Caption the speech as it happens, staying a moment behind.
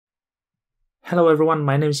Hello everyone,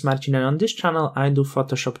 my name is Marcin and on this channel I do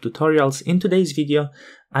Photoshop tutorials. In today's video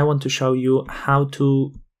I want to show you how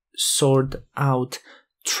to sort out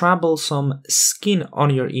troublesome skin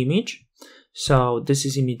on your image. So this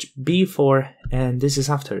is image before and this is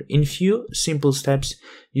after, in few simple steps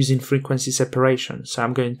using frequency separation. So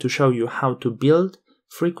I'm going to show you how to build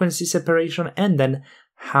frequency separation and then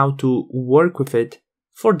how to work with it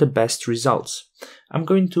for the best results. I'm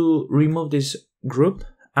going to remove this group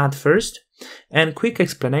at first. And quick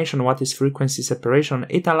explanation what is frequency separation.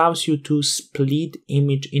 It allows you to split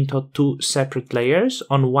image into two separate layers.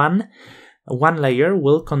 On one layer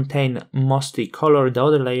will contain mostly color, the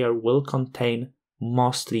other layer will contain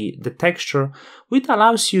mostly the texture, which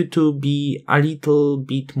allows you to be a little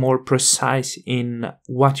bit more precise in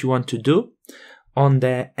what you want to do on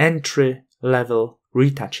the entry level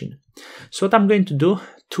retouching. So what I'm going to do,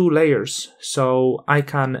 two layers, so I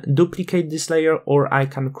can duplicate this layer or I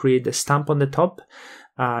can create a stamp on the top.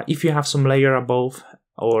 If you have some layer above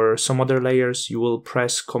or some other layers, you will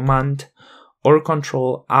press Command or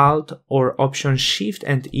Control Alt or Option Shift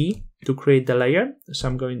and E to create the layer. So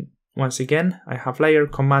I'm going, once again, I have layer,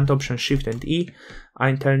 Command, Option Shift and E.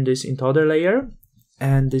 I turn this into other layer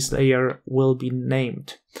and this layer will be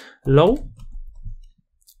named Low,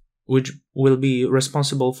 which will be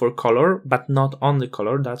responsible for color, but not only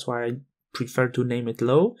color. That's why I prefer to name it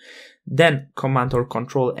low. Then Command or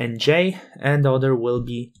Control and J, and the other will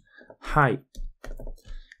be high.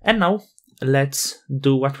 And now let's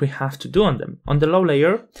do what we have to do on them. On the low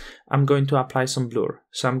layer, I'm going to apply some blur.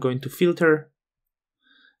 So I'm going to filter,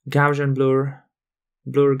 Gaussian blur,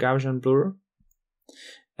 blur, Gaussian blur.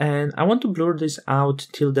 And I want to blur this out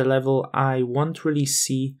till the level I won't really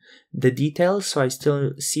see the details, so I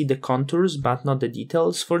still see the contours but not the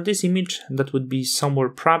details. For this image that would be somewhere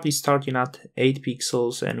probably starting at 8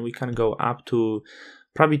 pixels and we can go up to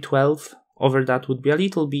probably 12. Over that would be a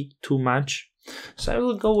little bit too much, so I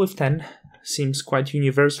will go with 10. Seems quite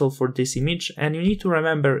universal for this image, and you need to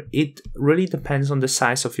remember it really depends on the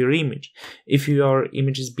size of your image. If your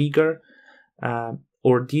image is bigger,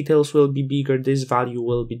 or details will be bigger, this value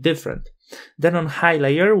will be different. Then on high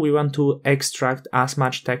layer, we want to extract as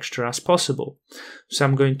much texture as possible. So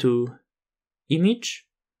I'm going to image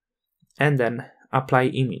and then apply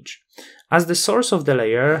image. As the source of the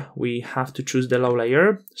layer, we have to choose the low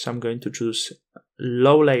layer. So I'm going to choose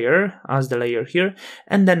low layer as the layer here,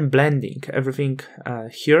 and then blending. Everything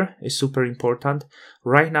here is super important.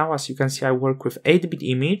 Right now, as you can see, I work with 8-bit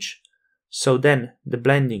image. So then the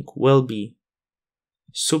blending will be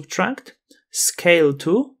subtract, scale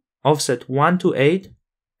to, offset 1 to 8,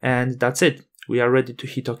 and that's it. We are ready to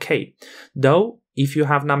hit OK. Though, if you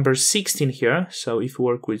have number 16 here, so if you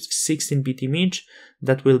work with 16-bit image,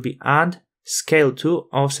 that will be add, scale to,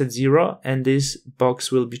 offset 0, and this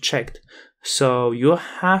box will be checked. So you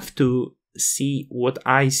have to see what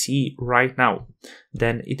I see right now.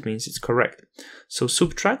 Then it means it's correct. So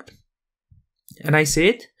subtract, and I see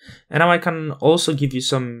it. And now I can also give you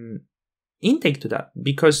some intake to that,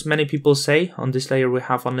 because many people say on this layer we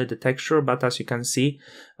have only the texture, but as you can see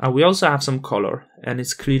we also have some color and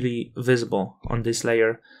it's clearly visible on this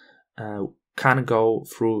layer. Can go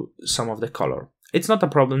through some of the color. It's not a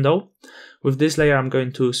problem though. With this layer I'm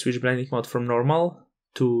going to switch blending mode from normal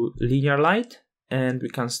to linear light and we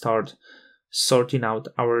can start sorting out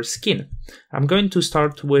our skin. I'm going to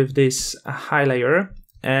start with this high layer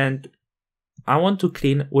and I want to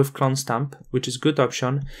clean with clone stamp, which is good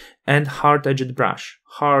option, and hard edged brush,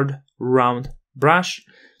 hard round brush,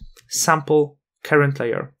 sample current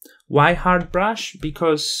layer. Why hard brush?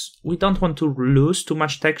 Because we don't want to lose too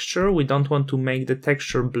much texture, we don't want to make the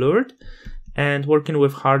texture blurred, and working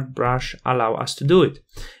with hard brush allow us to do it.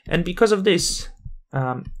 And because of this,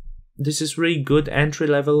 this is really good entry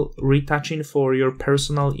level retouching for your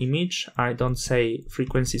personal image. I don't say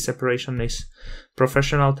frequency separation is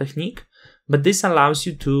professional technique, but this allows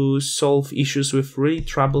you to solve issues with really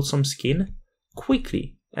troublesome skin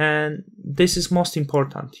quickly. And this is most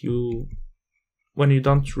important. When you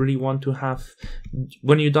don't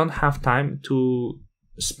have time to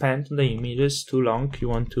spend the images too long, you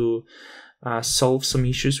want to solve some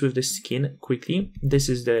issues with the skin quickly. This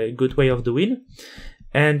is the good way of doing.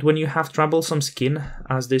 And when you have troublesome skin,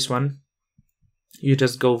 as this one, you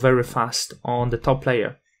just go very fast on the top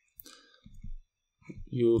layer.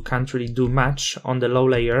 You can't really do much on the low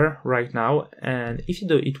layer right now, and if you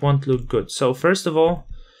do, it won't look good. So first of all,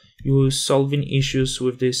 you're solving issues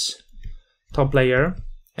with this top layer,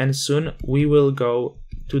 and soon we will go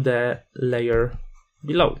to the layer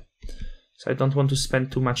below. So I don't want to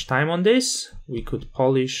spend too much time on this. We could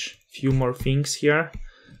polish a few more things here.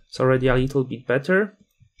 It's already a little bit better.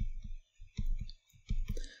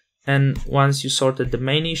 And once you sorted the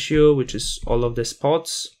main issue, which is all of the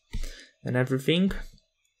spots and everything,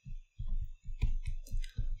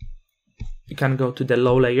 you can go to the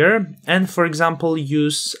low layer and, for example,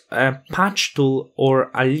 use a patch tool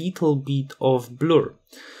or a little bit of blur.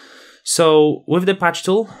 So with the patch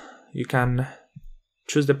tool, you can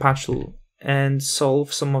choose the patch tool and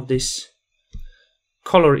solve some of this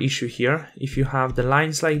color issue here. If you have the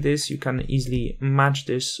lines like this, you can easily match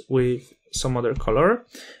this with some other color.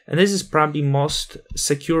 And this is probably most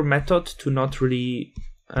secure method to not really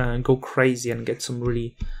go crazy and get some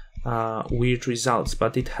really weird results,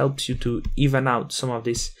 but it helps you to even out some of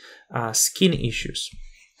these skin issues.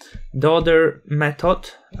 The other method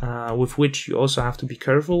with which you also have to be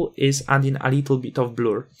careful is adding a little bit of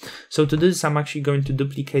blur. So to do this, I'm actually going to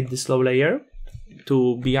duplicate this low layer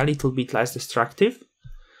to be a little bit less destructive,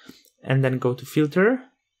 and then go to Filter,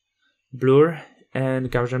 Blur,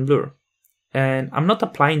 and Gaussian Blur. And I'm not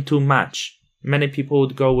applying too much. Many people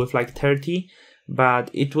would go with like 30, but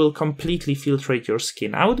it will completely filtrate your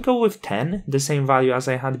skin. I would go with 10, the same value as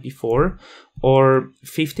I had before, or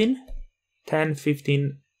 15, 10,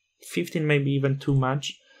 15, 15 maybe even too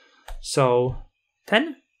much. So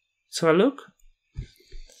 10, so a look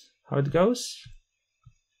how it goes.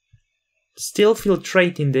 Still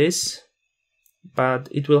filtrating this, but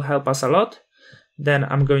it will help us a lot. Then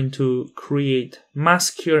I'm going to create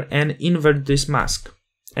mask here and invert this mask.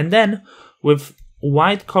 And then with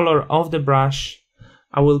white color of the brush,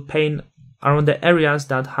 I will paint around the areas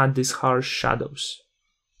that had these harsh shadows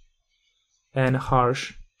and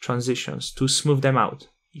harsh transitions to smooth them out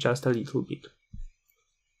just a little bit.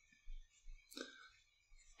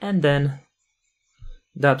 And then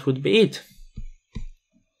that would be it.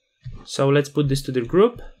 So let's put this to the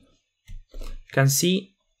group. You can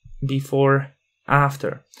see before,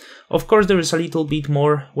 after. Of course, there is a little bit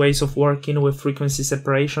more ways of working with frequency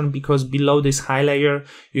separation, because below this high layer,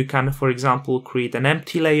 you can, for example, create an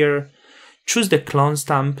empty layer, choose the clone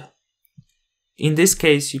stamp. In this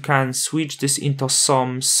case, you can switch this into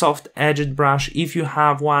some soft edged brush if you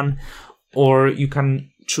have one, or you can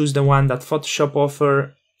choose the one that Photoshop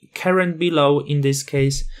offers, current below in this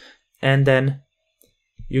case, and then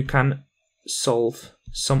you can solve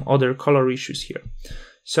some other color issues here.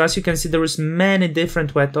 So as you can see, there is many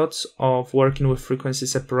different methods of working with frequency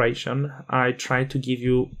separation. I try to give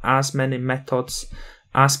you as many methods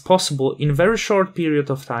as possible in a very short period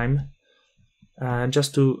of time,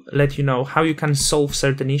 just to let you know how you can solve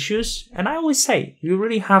certain issues. And I always say, you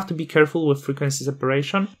really have to be careful with frequency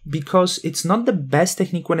separation, because it's not the best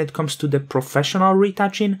technique when it comes to the professional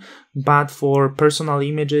retouching, but for personal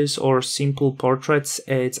images or simple portraits,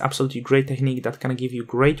 it's absolutely great technique that can give you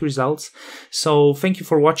great results. So thank you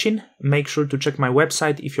for watching. Make sure to check my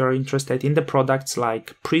website if you are interested in the products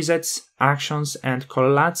like presets, actions, and color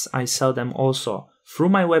LUTs. I sell them also through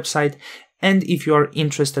my website. And if you are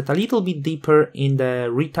interested a little bit deeper in the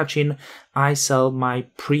retouching, I sell my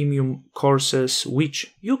premium courses,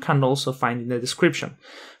 which you can also find in the description.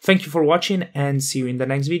 Thank you for watching and see you in the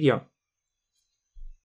next video.